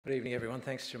Good evening, everyone.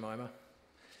 Thanks, Jemima.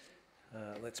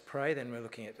 Let's pray, then we're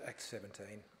looking at Acts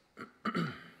 17.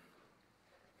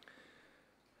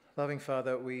 Loving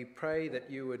Father, we pray that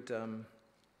you would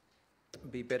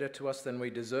be better to us than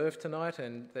we deserve tonight,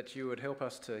 and that you would help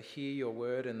us to hear your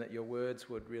word, and that your words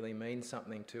would really mean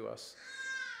something to us,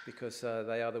 because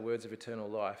they are the words of eternal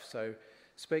life. So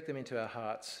speak them into our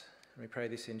hearts, and we pray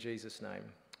this in Jesus' name.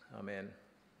 Amen.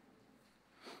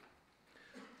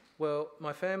 Well,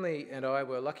 my family and I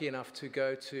were lucky enough to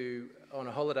go on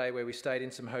a holiday where we stayed in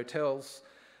some hotels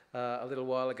a little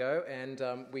while ago, and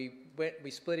we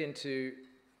split into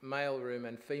male room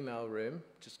and female room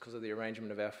just because of the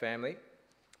arrangement of our family,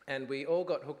 and we all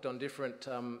got hooked on different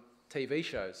TV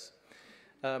shows.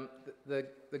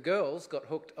 The girls got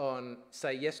hooked on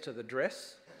Say Yes to the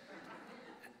Dress,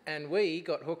 and we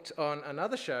got hooked on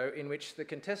another show in which the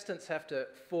contestants have to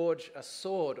forge a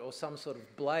sword or some sort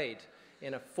of blade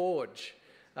in a forge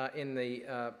in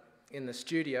the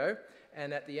studio,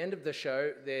 and at the end of the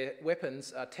show their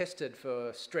weapons are tested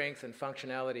for strength and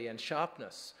functionality and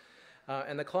sharpness.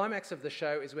 And the climax of the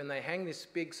show is when they hang this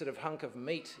big sort of hunk of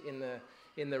meat in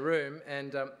the room,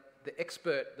 and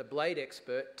the blade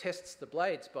expert tests the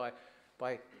blades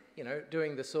by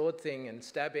doing the sword thing and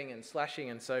stabbing and slashing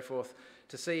and so forth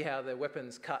to see how the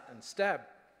weapons cut and stab.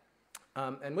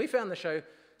 And we found the show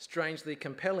strangely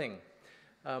compelling.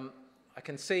 I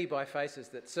can see by faces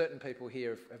that certain people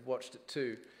here have watched it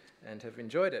too and have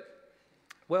enjoyed it.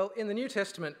 Well, in the New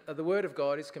Testament, the Word of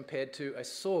God is compared to a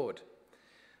sword.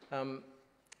 In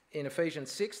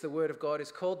Ephesians 6, the Word of God is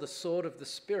called the sword of the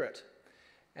Spirit.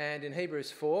 And in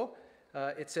Hebrews 4,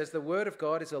 it says, the Word of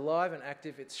God is alive and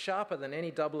active. It's sharper than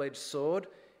any double-edged sword.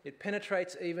 It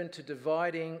penetrates even to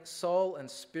dividing soul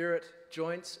and spirit,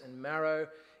 joints and marrow.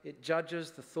 It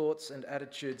judges the thoughts and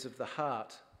attitudes of the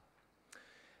heart.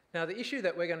 Now, the issue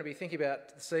that we're going to be thinking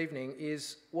about this evening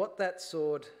is what that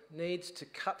sword needs to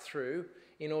cut through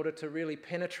in order to really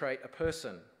penetrate a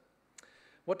person.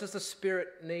 What does the Spirit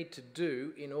need to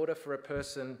do in order for a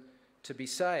person to be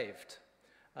saved?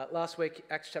 Last week,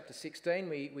 Acts chapter 16,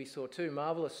 we saw two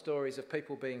marvellous stories of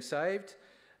people being saved.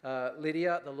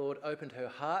 Lydia, the Lord opened her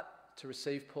heart to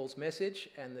receive Paul's message,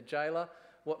 and the jailer,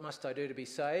 what must I do to be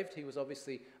saved? He was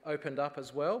obviously opened up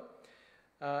as well.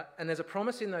 And there's a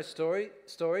promise in those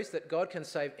stories that God can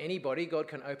save anybody, God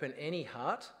can open any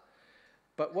heart,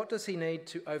 but what does he need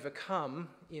to overcome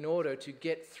in order to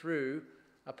get through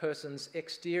a person's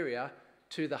exterior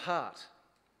to the heart?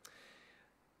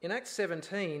 In Acts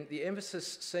 17, the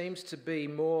emphasis seems to be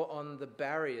more on the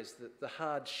barriers, the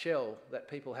hard shell that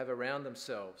people have around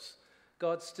themselves.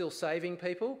 God's still saving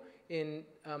people in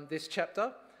this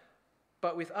chapter,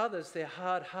 but with others, their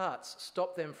hard hearts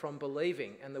stop them from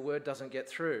believing, and the word doesn't get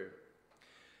through.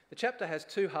 The chapter has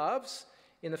two halves.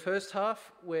 In the first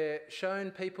half, we're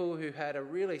shown people who had a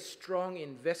really strong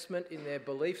investment in their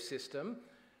belief system,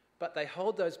 but they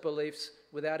hold those beliefs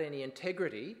without any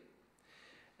integrity.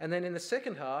 And then in the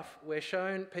second half, we're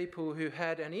shown people who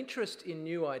had an interest in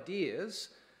new ideas,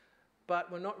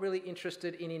 but were not really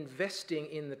interested in investing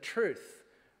in the truth,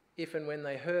 if and when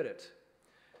they heard it.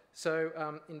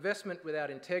 So investment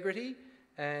without integrity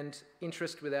and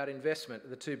interest without investment are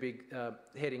the two big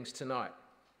headings tonight.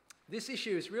 This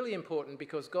issue is really important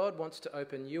because God wants to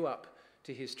open you up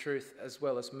to his truth as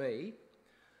well as me.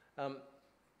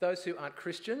 Those who aren't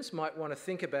Christians might want to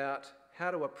think about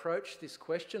how to approach this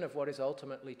question of what is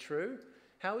ultimately true.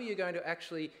 How are you going to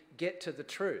actually get to the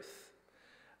truth?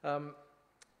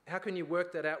 How can you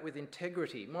work that out with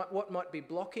integrity? What might be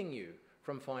blocking you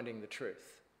from finding the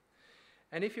truth?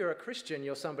 And if you're a Christian,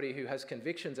 you're somebody who has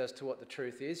convictions as to what the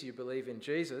truth is, you believe in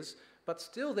Jesus, but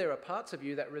still there are parts of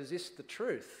you that resist the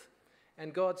truth.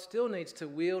 And God still needs to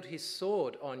wield his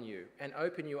sword on you and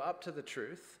open you up to the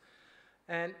truth.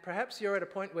 And perhaps you're at a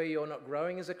point where you're not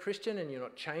growing as a Christian and you're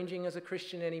not changing as a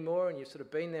Christian anymore, and you've sort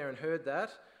of been there and heard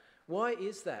that. Why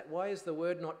is that? Why is the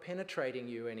word not penetrating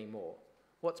you anymore?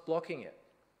 What's blocking it?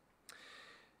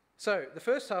 So the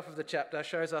first half of the chapter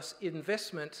shows us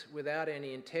investment without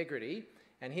any integrity.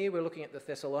 And here we're looking at the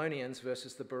Thessalonians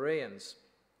versus the Bereans.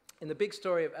 In the big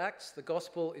story of Acts, the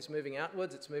gospel is moving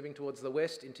outwards. It's moving towards the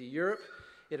west into Europe.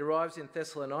 It arrives in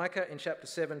Thessalonica in chapter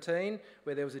 17,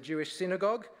 where there was a Jewish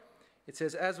synagogue. It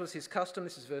says, as was his custom,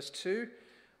 this is verse 2,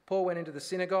 Paul went into the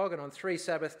synagogue, and on 3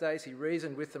 Sabbath days he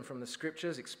reasoned with them from the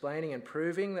scriptures, explaining and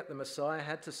proving that the Messiah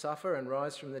had to suffer and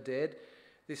rise from the dead.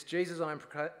 This Jesus I am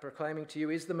proclaiming to you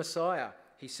is the Messiah,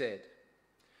 he said.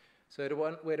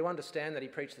 So we're to understand that he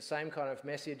preached the same kind of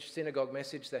message, synagogue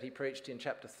message, that he preached in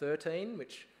chapter 13,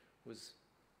 which was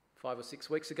 5 or 6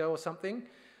 weeks ago or something.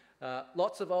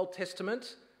 Lots of Old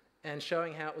Testament and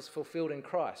showing how it was fulfilled in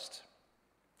Christ.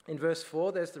 In verse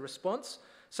 4, there's the response.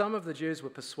 Some of the Jews were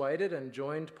persuaded and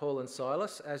joined Paul and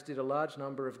Silas, as did a large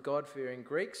number of God-fearing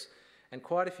Greeks and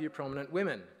quite a few prominent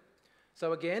women.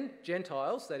 So again,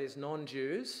 Gentiles, that is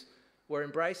non-Jews, were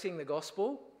embracing the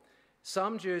gospel.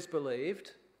 Some Jews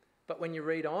believed, but when you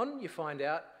read on, you find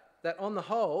out that on the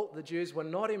whole, the Jews were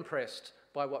not impressed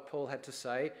by what Paul had to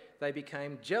say. They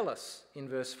became jealous in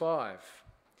verse 5.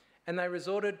 And they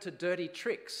resorted to dirty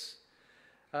tricks.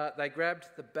 They grabbed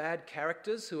the bad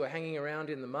characters who were hanging around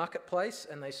in the marketplace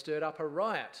and they stirred up a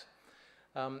riot.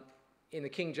 In the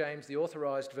King James, the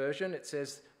authorised version, it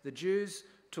says, "The Jews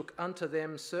took unto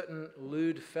them certain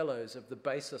lewd fellows of the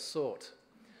baser sort."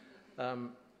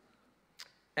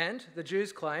 And the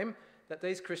Jews claim that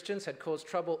these Christians had caused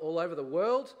trouble all over the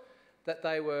world, that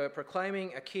they were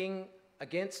proclaiming a king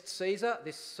against Caesar,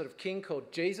 this sort of king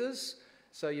called Jesus,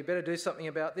 so you better do something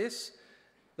about this.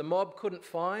 The mob couldn't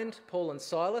find Paul and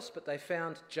Silas, but they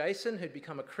found Jason, who'd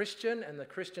become a Christian, and the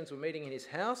Christians were meeting in his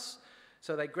house.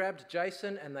 So they grabbed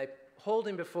Jason and they hauled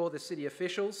him before the city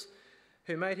officials,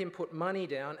 who made him put money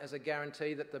down as a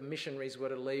guarantee that the missionaries were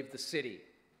to leave the city.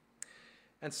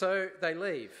 And so they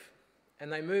leave,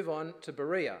 and they move on to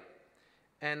Berea,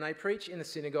 and they preach in the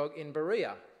synagogue in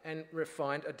Berea and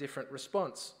find a different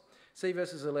response. See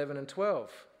verses 11 and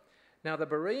 12. Now the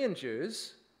Berean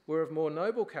Jews were of more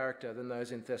noble character than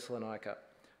those in Thessalonica,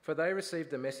 for they received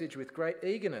the message with great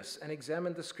eagerness and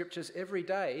examined the scriptures every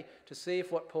day to see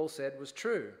if what Paul said was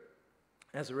true.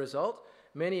 As a result,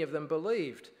 many of them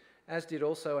believed, as did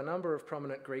also a number of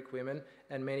prominent Greek women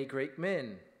and many Greek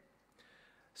men.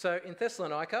 So in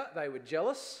Thessalonica, they were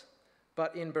jealous,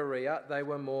 but in Berea, they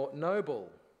were more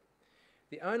noble.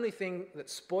 The only thing that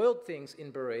spoiled things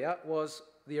in Berea was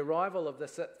the arrival of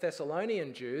the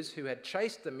Thessalonian Jews who had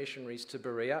chased the missionaries to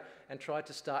Berea and tried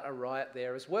to start a riot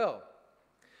there as well.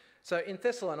 So in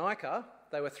Thessalonica,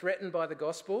 they were threatened by the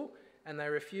gospel and they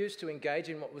refused to engage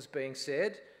in what was being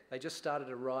said. They just started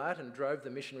a riot and drove the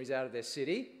missionaries out of their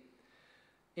city.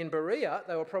 In Berea,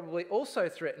 they were probably also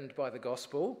threatened by the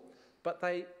gospel, but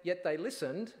yet they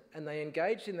listened and they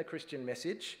engaged in the Christian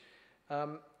message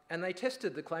and they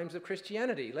tested the claims of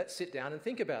Christianity. Let's sit down and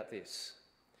think about this.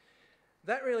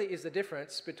 That really is the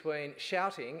difference between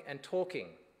shouting and talking.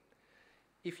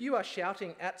 If you are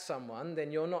shouting at someone,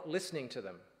 then you're not listening to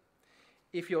them.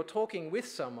 If you're talking with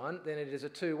someone, then it is a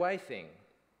two-way thing.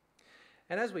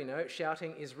 And as we know,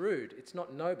 shouting is rude. It's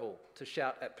not noble to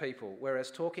shout at people, whereas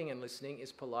talking and listening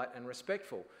is polite and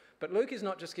respectful. But Luke is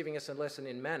not just giving us a lesson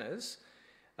in manners.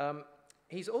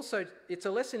 It's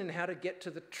a lesson in how to get to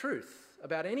the truth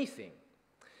about anything.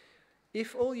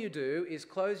 If all you do is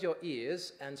close your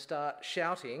ears and start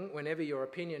shouting whenever your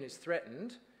opinion is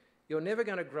threatened, you're never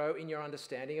going to grow in your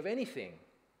understanding of anything.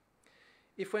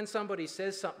 If when somebody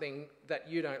says something that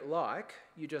you don't like,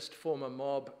 you just form a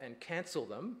mob and cancel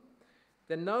them,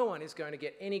 then no one is going to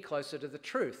get any closer to the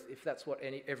truth if that's what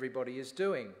everybody is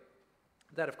doing.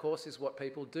 That, of course, is what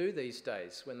people do these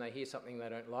days. When they hear something they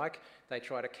don't like, they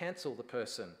try to cancel the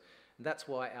person. And that's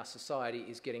why our society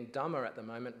is getting dumber at the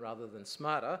moment rather than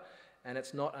smarter, and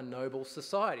it's not a noble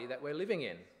society that we're living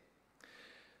in.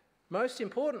 Most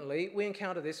importantly, we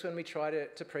encounter this when we try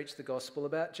to preach the gospel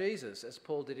about Jesus, as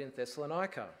Paul did in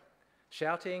Thessalonica,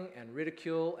 shouting and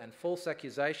ridicule and false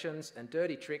accusations and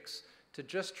dirty tricks to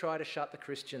just try to shut the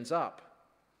Christians up.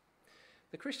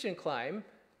 The Christian claim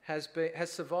has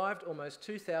survived almost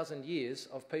 2,000 years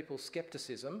of people's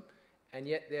scepticism, and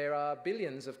yet there are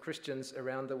billions of Christians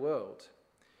around the world.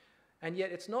 And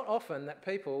yet it's not often that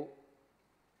people,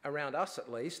 around us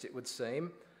at least, it would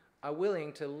seem, are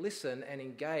willing to listen and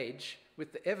engage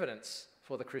with the evidence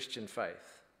for the Christian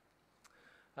faith.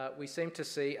 We seem to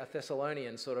see a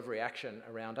Thessalonian sort of reaction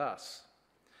around us.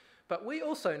 But we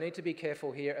also need to be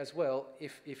careful here as well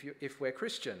if we're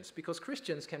Christians, because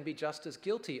Christians can be just as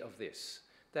guilty of this.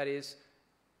 That is,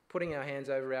 putting our hands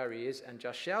over our ears and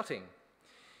just shouting.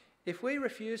 If we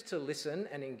refuse to listen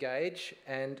and engage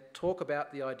and talk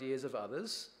about the ideas of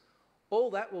others, all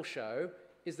that will show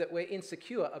is that we're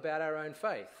insecure about our own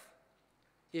faith.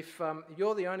 If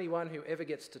you're the only one who ever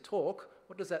gets to talk,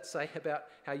 what does that say about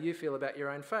how you feel about your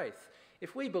own faith?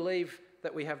 If we believe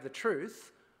that we have the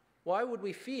truth, why would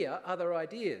we fear other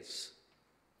ideas?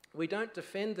 We don't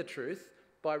defend the truth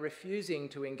by refusing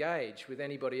to engage with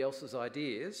anybody else's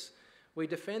ideas. We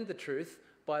defend the truth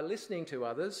by listening to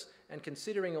others and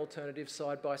considering alternatives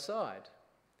side by side.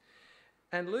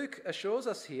 And Luke assures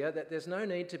us here that there's no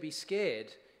need to be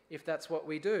scared if that's what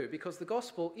we do, because the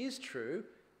gospel is true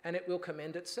and it will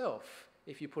commend itself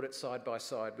if you put it side by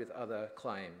side with other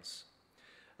claims.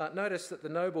 Notice that the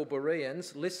noble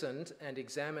Bereans listened and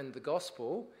examined the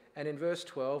gospel, and in verse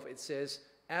 12 it says,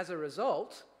 as a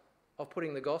result, of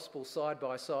putting the gospel side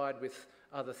by side with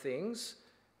other things,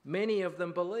 many of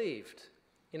them believed.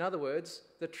 In other words,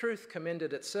 the truth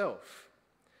commended itself,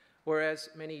 whereas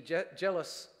many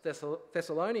jealous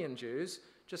Thessalonian Jews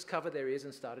just covered their ears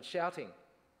and started shouting.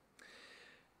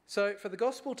 So for the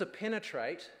gospel to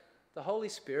penetrate, the Holy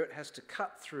Spirit has to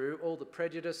cut through all the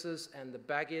prejudices and the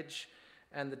baggage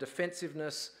and the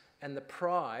defensiveness and the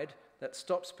pride that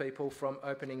stops people from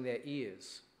opening their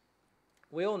ears.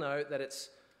 We all know that it's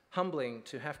humbling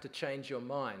to have to change your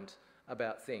mind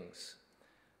about things.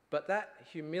 But that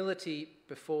humility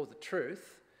before the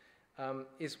truth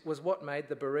was what made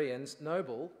the Bereans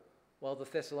noble, while the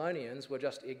Thessalonians were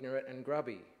just ignorant and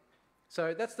grubby.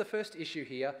 So that's the first issue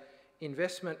here,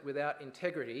 investment without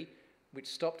integrity, which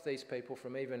stopped these people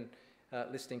from even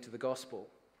listening to the gospel.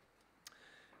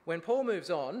 When Paul moves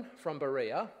on from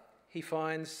Berea, he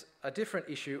finds a different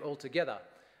issue altogether.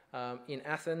 In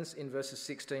Athens, in verses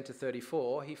 16 to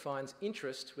 34, he finds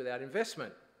interest without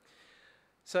investment.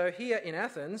 So here in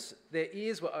Athens, their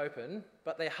ears were open,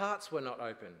 but their hearts were not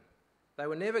open. They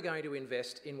were never going to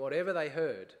invest in whatever they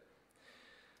heard.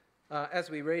 As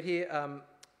we read here,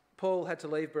 Paul had to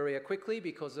leave Berea quickly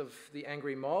because of the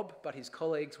angry mob, but his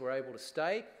colleagues were able to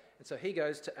stay, and so he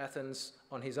goes to Athens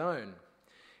on his own.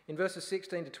 In verses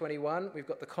 16 to 21, we've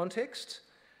got the context.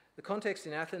 The context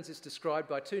in Athens is described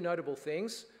by two notable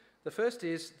things. The first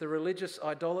is the religious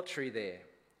idolatry there.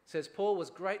 It says Paul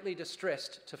was greatly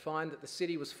distressed to find that the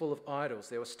city was full of idols.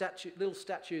 There were little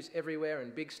statues everywhere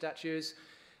and big statues,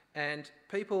 and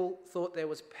people thought there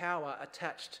was power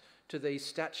attached to these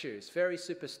statues, very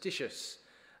superstitious.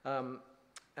 And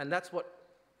that's what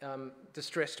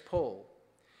distressed Paul.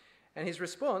 And his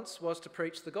response was to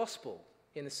preach the gospel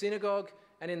in the synagogue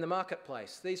and in the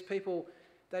marketplace. These people,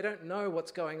 they don't know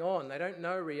what's going on. They don't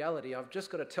know reality. I've just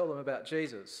got to tell them about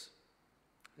Jesus.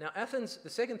 Now, Athens, the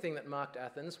second thing that marked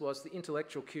Athens was the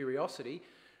intellectual curiosity.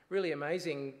 Really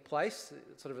amazing place,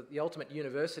 sort of the ultimate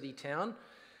university town.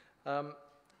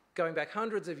 Going back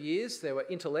hundreds of years, there were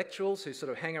intellectuals who sort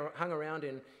of hung around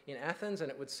in Athens, and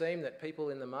it would seem that people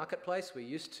in the marketplace were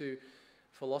used to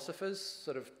philosophers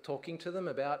sort of talking to them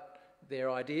about their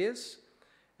ideas.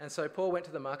 And so Paul went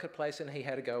to the marketplace and he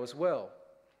had a go as well.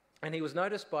 And he was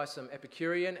noticed by some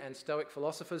Epicurean and Stoic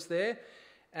philosophers there,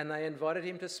 and they invited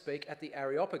him to speak at the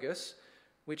Areopagus,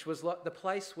 which was like the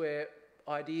place where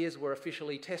ideas were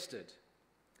officially tested.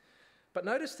 But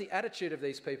notice the attitude of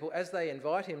these people as they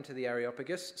invite him to the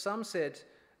Areopagus. Some said,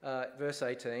 verse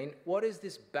 18, "What is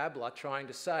this babbler trying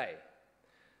to say?"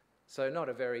 So not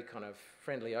a very kind of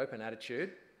friendly, open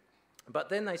attitude. But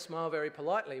then they smile very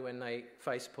politely when they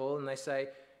face Paul and they say,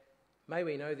 "May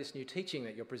we know this new teaching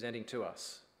that you're presenting to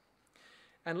us?"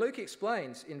 And Luke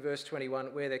explains in verse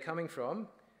 21 where they're coming from.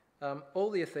 All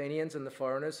the Athenians and the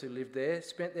foreigners who lived there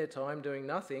spent their time doing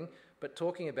nothing but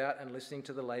talking about and listening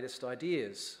to the latest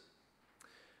ideas.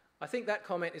 I think that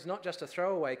comment is not just a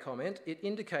throwaway comment. It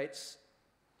indicates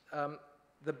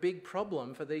the big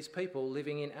problem for these people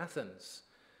living in Athens.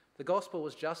 The gospel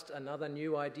was just another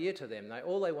new idea to them.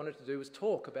 All they wanted to do was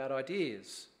talk about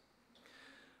ideas.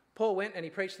 Paul went and he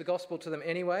preached the gospel to them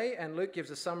anyway, and Luke gives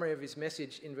a summary of his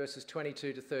message in verses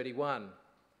 22 to 31.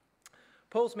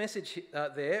 Paul's message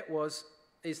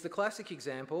is the classic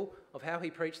example of how he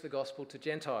preached the gospel to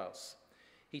Gentiles.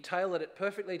 He tailored it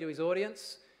perfectly to his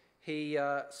audience. He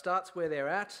starts where they're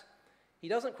at. He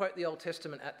doesn't quote the Old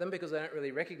Testament at them because they don't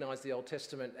really recognise the Old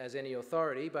Testament as any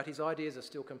authority, but his ideas are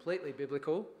still completely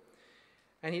biblical.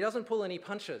 And he doesn't pull any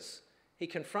punches. He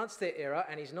confronts their error,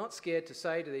 and he's not scared to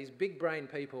say to these big-brain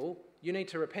people, "You need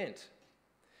to repent."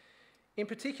 In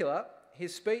particular,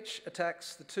 his speech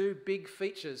attacks the two big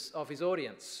features of his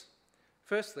audience.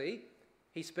 Firstly,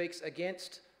 he speaks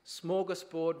against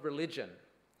smorgasbord religion.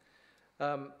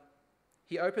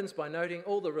 He opens by noting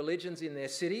all the religions in their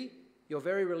city. "You're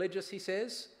very religious," he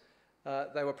says.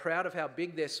 They were proud of how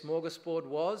big their smorgasbord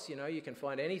was. You can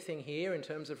find anything here in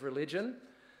terms of religion.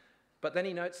 But then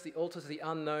he notes the altar to the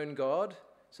unknown God.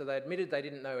 So they admitted they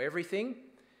didn't know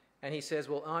everything. And he says,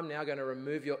 "Well, I'm now going to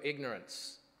remove your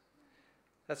ignorance."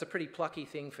 That's a pretty plucky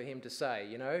thing for him to say.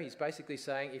 He's basically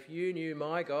saying, if you knew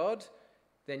my God,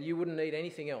 then you wouldn't need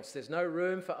anything else. There's no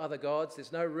room for other gods.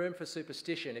 There's no room for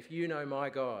superstition if you know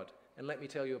my God. And let me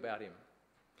tell you about him.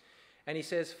 And he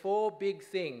says 4 big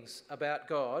things about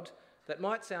God that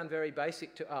might sound very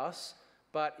basic to us,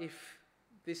 but if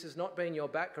this has not been your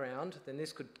background, then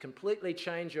this could completely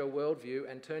change your worldview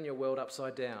and turn your world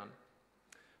upside down.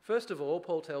 First of all,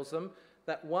 Paul tells them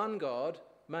that one God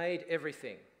made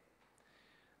everything.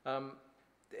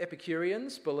 The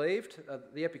Epicureans believed,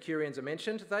 the Epicureans are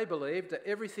mentioned, they believed that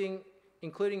everything,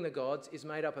 including the gods, is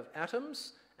made up of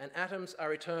atoms and atoms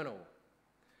are eternal.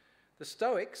 The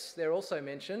Stoics, they're also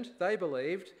mentioned, they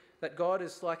believed that God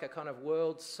is like a kind of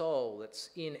world soul that's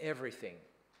in everything.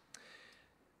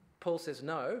 Paul says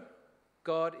no,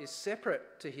 God is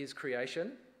separate to his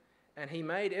creation, and he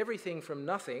made everything from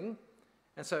nothing,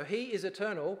 and so he is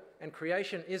eternal and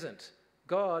creation isn't.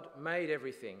 God made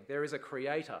everything. There is a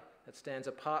creator that stands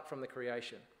apart from the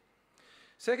creation.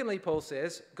 Secondly, Paul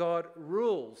says God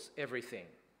rules everything.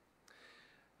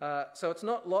 So it's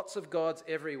not lots of gods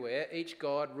everywhere, each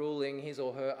god ruling his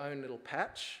or her own little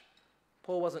patch.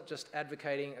 Paul wasn't just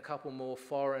advocating a couple more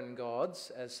foreign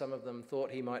gods, as some of them thought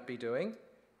he might be doing.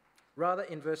 Rather,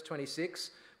 in verse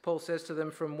 26, Paul says to them,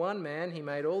 from one man he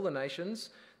made all the nations,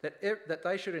 that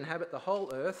they should inhabit the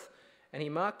whole earth, and he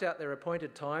marked out their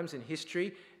appointed times in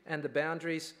history and the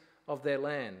boundaries of their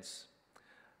lands.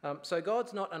 So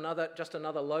God's not just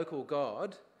another local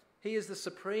God. He is the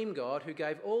supreme God who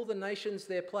gave all the nations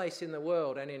their place in the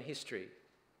world and in history.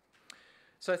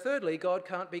 So thirdly, God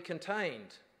can't be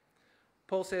contained.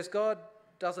 Paul says God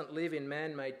doesn't live in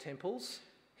man-made temples.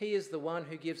 He is the one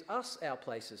who gives us our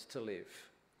places to live.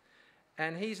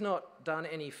 And he's not done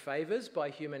any favours by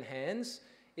human hands.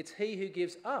 It's he who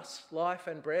gives us life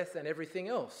and breath and everything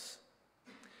else.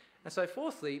 And so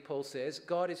fourthly, Paul says,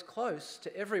 God is close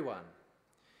to everyone.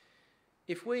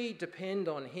 If we depend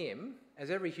on him, as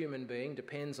every human being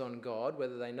depends on God,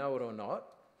 whether they know it or not,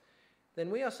 then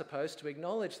we are supposed to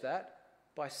acknowledge that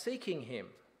by seeking him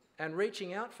and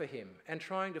reaching out for him and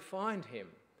trying to find him.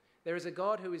 There is a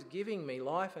God who is giving me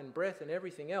life and breath and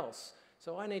everything else,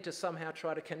 so I need to somehow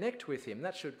try to connect with him.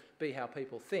 That should be how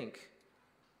people think.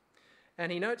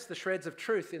 And he notes the shreds of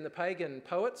truth in the pagan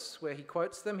poets where he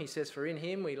quotes them. He says, for in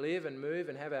him we live and move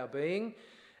and have our being,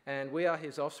 and we are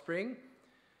his offspring.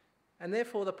 And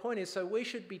therefore the point is, so we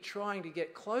should be trying to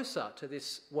get closer to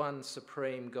this one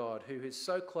supreme God who is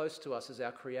so close to us as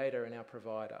our creator and our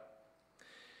provider.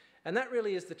 And that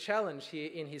really is the challenge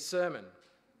here in his sermon.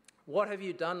 What have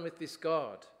you done with this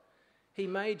God? He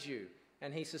made you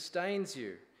and he sustains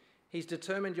you. He's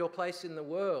determined your place in the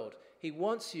world. He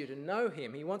wants you to know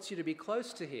him. He wants you to be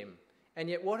close to him. And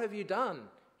yet what have you done?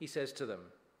 He says to them.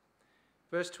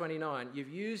 Verse 29,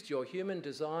 you've used your human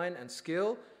design and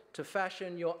skill to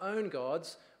fashion your own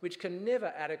gods, which can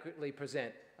never adequately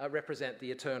represent the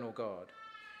eternal God.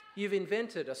 You've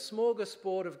invented a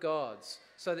smorgasbord of gods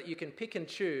so that you can pick and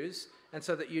choose and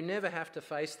so that you never have to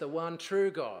face the one true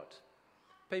God.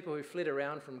 People who flit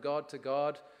around from God to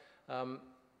God,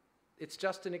 it's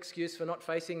just an excuse for not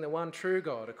facing the one true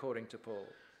God, according to Paul.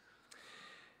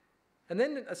 And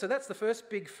then, so that's the first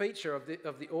big feature of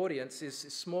the audience is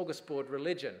smorgasbord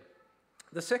religion.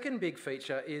 The second big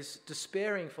feature is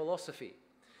despairing philosophy.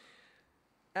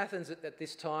 Athens at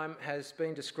this time has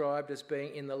been described as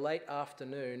being in the late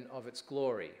afternoon of its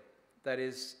glory. That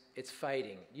is, it's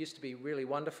fading. It used to be really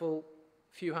wonderful.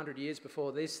 A few hundred years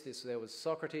before this, there was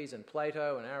Socrates and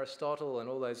Plato and Aristotle and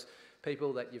all those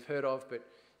people that you've heard of, but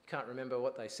you can't remember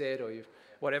what they said or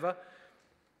whatever.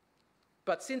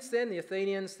 But since then, the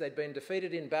Athenians, they'd been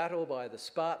defeated in battle by the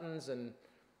Spartans, and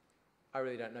I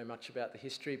really don't know much about the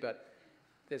history, but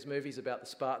there's movies about the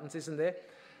Spartans, isn't there?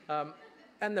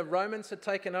 And the Romans had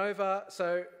taken over,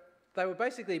 so they were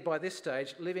basically, by this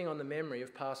stage, living on the memory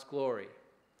of past glory.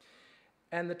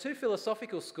 And the two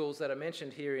philosophical schools that are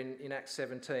mentioned here in Acts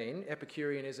 17,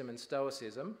 Epicureanism and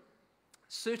Stoicism,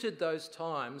 suited those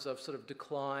times of sort of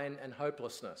decline and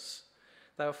hopelessness.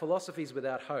 They were philosophies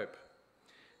without hope.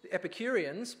 The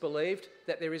Epicureans believed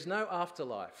that there is no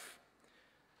afterlife.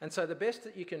 And so the best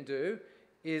that you can do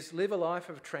is live a life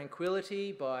of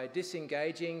tranquility by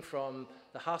disengaging from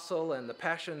the hustle and the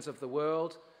passions of the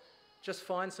world. Just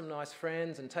find some nice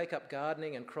friends and take up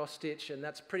gardening and cross-stitch, and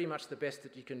that's pretty much the best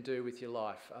that you can do with your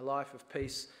life, a life of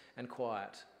peace and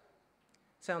quiet.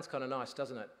 Sounds kind of nice,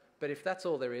 doesn't it? But if that's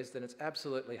all there is, then it's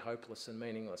absolutely hopeless and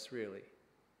meaningless, really.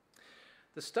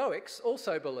 The Stoics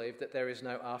also believed that there is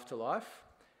no afterlife,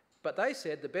 but they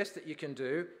said the best that you can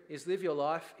do is live your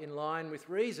life in line with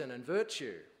reason and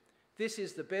virtue. This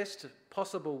is the best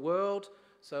possible world,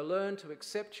 so learn to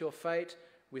accept your fate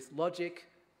with logic,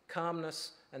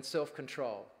 calmness, and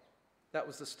self-control. That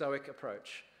was the Stoic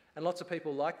approach. And lots of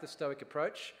people like the Stoic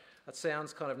approach. It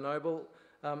sounds kind of noble,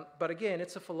 but again,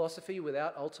 it's a philosophy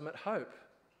without ultimate hope.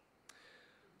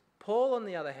 Paul, on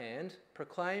the other hand,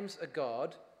 proclaims a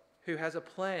God who has a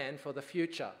plan for the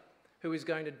future, who is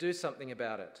going to do something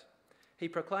about it. He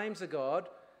proclaims a God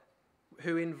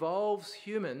who involves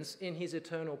humans in his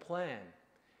eternal plan.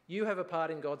 You have a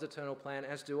part in God's eternal plan,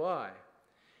 as do I.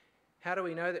 How do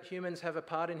we know that humans have a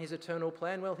part in his eternal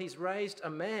plan? Well, he's raised a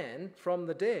man from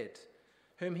the dead,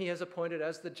 whom he has appointed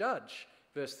as the judge,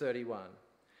 verse 31.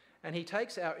 And he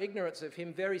takes our ignorance of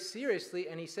him very seriously,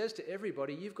 and he says to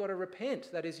everybody, you've got to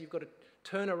repent. That is, you've got to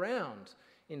turn around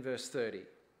in verse 30.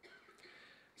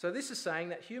 So this is saying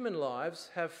that human lives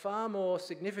have far more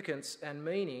significance and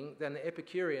meaning than the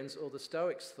Epicureans or the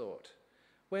Stoics thought.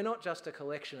 We're not just a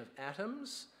collection of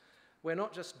atoms. We're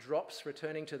not just drops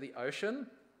returning to the ocean.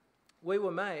 We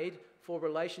were made for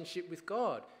relationship with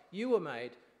God. You were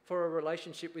made for a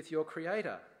relationship with your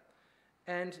Creator.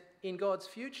 And in God's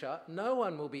future, no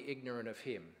one will be ignorant of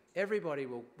him. Everybody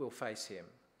will face him.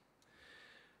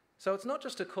 So it's not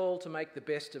just a call to make the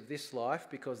best of this life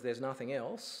because there's nothing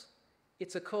else.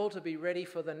 It's a call to be ready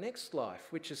for the next life,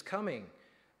 which is coming,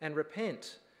 and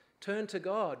repent. Turn to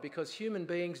God because human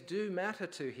beings do matter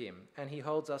to him and he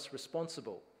holds us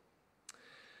responsible.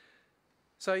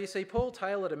 So you see, Paul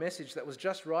tailored a message that was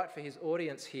just right for his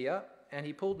audience here, and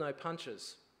he pulled no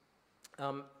punches.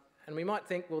 And we might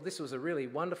think, well, this was a really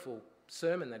wonderful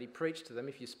sermon that he preached to them.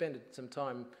 If you spend some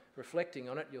time reflecting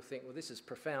on it, you'll think, well, this is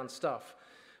profound stuff.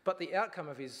 But the outcome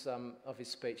of his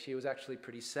speech here was actually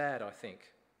pretty sad, I think.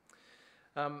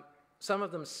 Some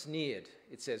of them sneered,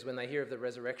 it says, when they hear of the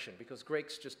resurrection, because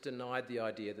Greeks just denied the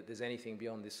idea that there's anything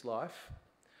beyond this life.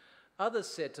 Others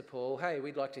said to Paul, hey,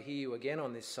 we'd like to hear you again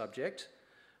on this subject.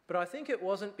 But I think it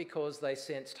wasn't because they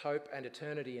sensed hope and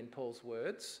eternity in Paul's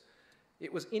words.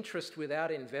 It was interest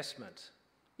without investment.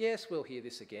 Yes, we'll hear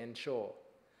this again, sure.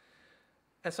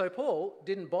 And so Paul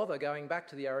didn't bother going back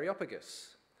to the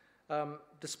Areopagus,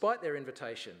 despite their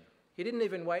invitation. He didn't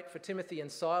even wait for Timothy and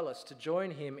Silas to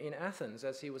join him in Athens,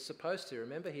 as he was supposed to.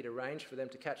 Remember, he'd arranged for them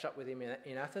to catch up with him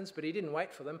in Athens, but he didn't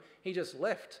wait for them. He just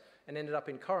left and ended up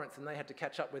in Corinth, and they had to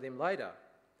catch up with him later.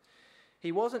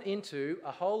 He wasn't into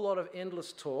a whole lot of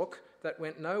endless talk that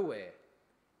went nowhere.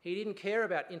 He didn't care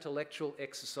about intellectual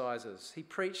exercises. He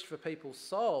preached for people's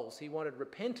souls. He wanted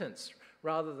repentance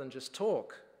rather than just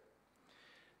talk.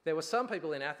 There were some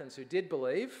people in Athens who did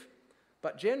believe,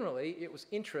 but generally it was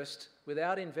interest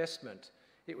without investment.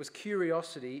 It was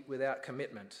curiosity without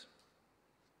commitment.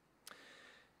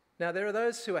 Now, there are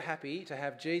those who are happy to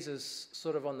have Jesus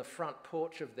sort of on the front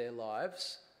porch of their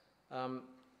lives,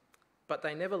 but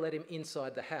they never let him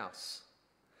inside the house.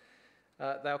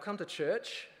 They'll come to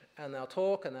church and they'll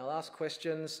talk and they'll ask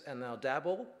questions and they'll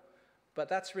dabble, but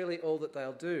that's really all that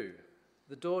they'll do.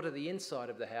 The door to the inside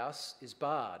of the house is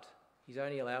barred. He's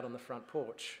only allowed on the front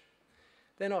porch.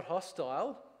 They're not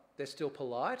hostile, they're still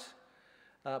polite.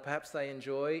 Perhaps they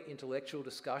enjoy intellectual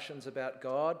discussions about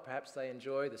God, perhaps they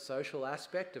enjoy the social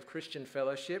aspect of Christian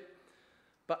fellowship,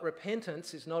 but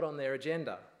repentance is not on their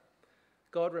agenda.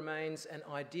 God remains an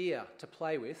idea to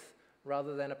play with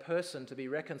rather than a person to be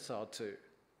reconciled to.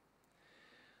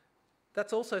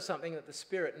 That's also something that the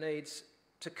Spirit needs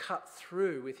to cut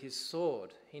through with his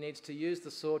sword. He needs to use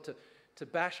the sword to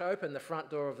bash open the front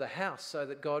door of the house so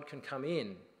that God can come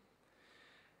in.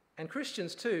 And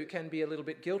Christians too can be a little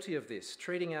bit guilty of this,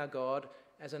 treating our God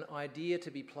as an idea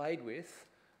to be played with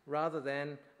rather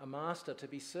than a master to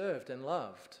be served and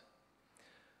loved.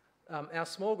 Our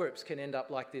small groups can end up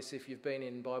like this if you've been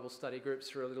in Bible study groups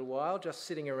for a little while, just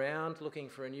sitting around looking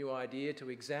for a new idea to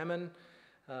examine,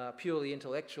 purely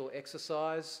intellectual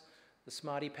exercise. The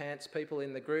smarty pants people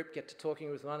in the group get to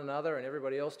talking with one another and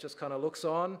everybody else just kind of looks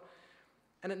on.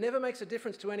 And it never makes a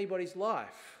difference to anybody's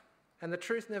life. And the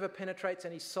truth never penetrates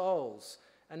any souls.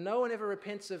 And no one ever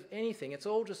repents of anything. It's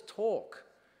all just talk.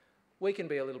 We can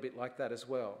be a little bit like that as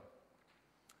well.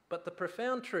 But the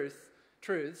profound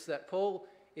truths that Paul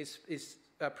is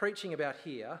preaching about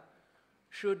here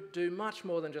should do much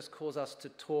more than just cause us to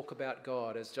talk about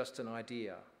God as just an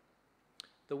idea.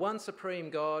 The one supreme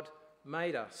God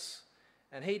made us,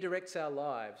 and he directs our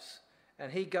lives,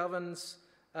 and he governs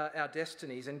our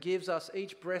destinies and gives us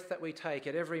each breath that we take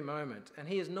at every moment. And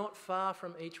he is not far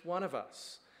from each one of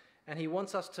us, and he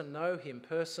wants us to know him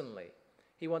personally.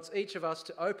 He wants each of us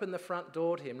to open the front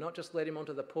door to him, not just let him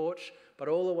onto the porch, but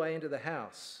all the way into the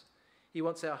house. He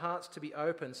wants our hearts to be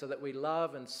open so that we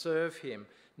love and serve him,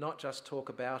 not just talk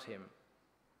about him.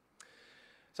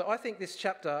 So I think this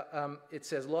chapter, it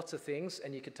says lots of things,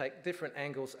 and you could take different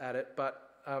angles at it,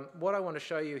 but what I want to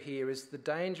show you here is the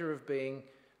danger of being,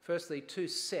 firstly, too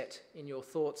set in your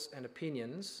thoughts and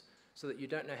opinions so that you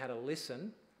don't know how to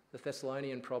listen, the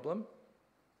Thessalonian problem,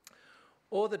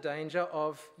 or the danger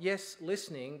of, yes,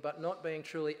 listening, but not being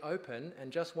truly open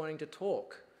and just wanting to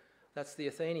talk. That's the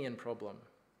Athenian problem.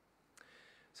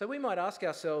 So we might ask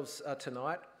ourselves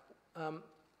tonight,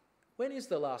 when is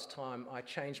the last time I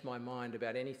changed my mind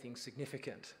about anything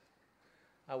significant?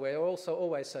 We're also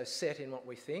always so set in what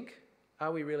we think.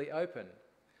 Are we really open?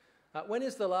 When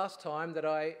is the last time that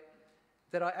I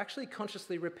actually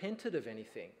consciously repented of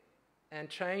anything? and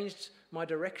changed my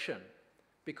direction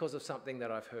because of something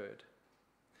that I've heard.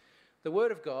 The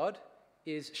Word of God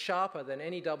is sharper than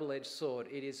any double-edged sword.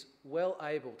 It is well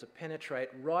able to penetrate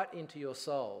right into your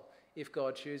soul if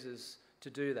God chooses to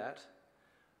do that.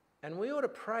 And we ought to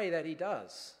pray that he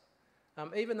does,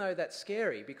 even though that's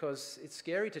scary, because it's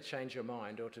scary to change your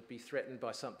mind or to be threatened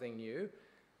by something new.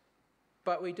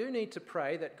 But we do need to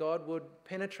pray that God would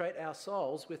penetrate our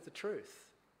souls with the truth.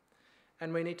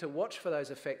 And we need to watch for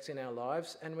those effects in our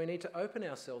lives, and we need to open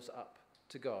ourselves up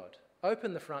to God.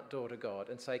 Open the front door to God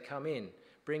and say, come in,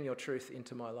 bring your truth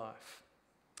into my life.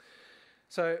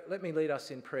 So let me lead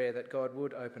us in prayer that God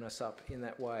would open us up in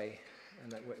that way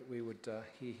and that we would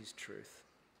hear his truth.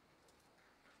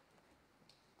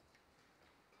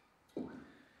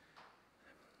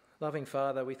 Loving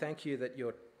Father, we thank you that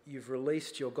you've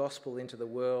released your gospel into the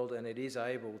world and it is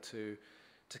able to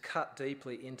cut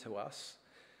deeply into us.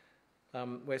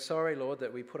 We're sorry, Lord,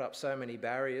 that we put up so many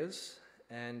barriers,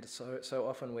 and so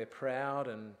often we're proud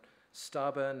and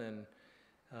stubborn,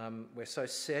 and we're so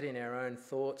set in our own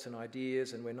thoughts and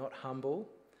ideas, and we're not humble.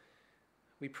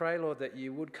 We pray, Lord, that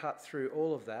you would cut through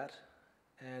all of that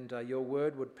and your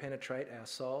word would penetrate our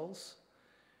souls,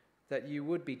 that you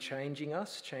would be changing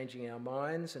us, changing our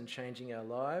minds and changing our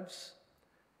lives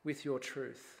with your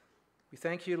truth. We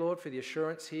thank you, Lord, for the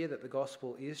assurance here that the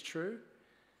gospel is true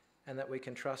and that we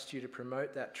can trust you to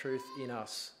promote that truth in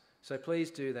us. So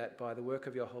please do that by the work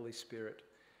of your Holy Spirit.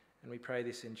 And we pray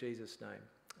this in Jesus' name.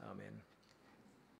 Amen.